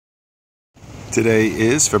Today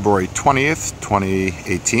is February 20th,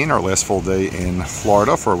 2018, our last full day in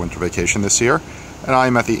Florida for our winter vacation this year. And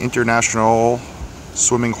I'm at the International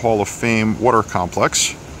Swimming Hall of Fame water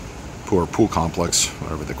complex, or pool complex,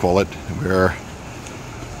 whatever they call it, where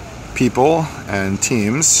people and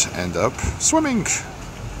teams end up swimming.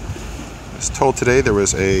 I was told today there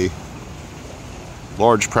was a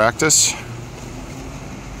large practice,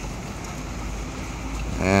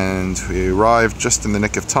 and we arrived just in the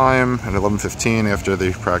nick of time at 11:15 after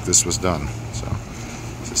the practice was done. So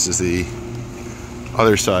this is the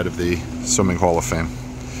other side of the Swimming Hall of Fame,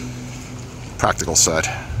 practical side.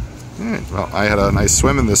 Alright, well, I had a nice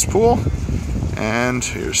swim in this pool, and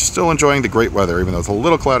we're still enjoying the great weather, even though it's a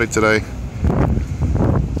little cloudy today.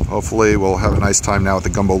 Hopefully we'll have a nice time now at the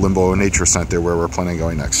Gumbo Limbo Nature Center, where we're planning on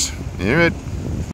going next. Alright.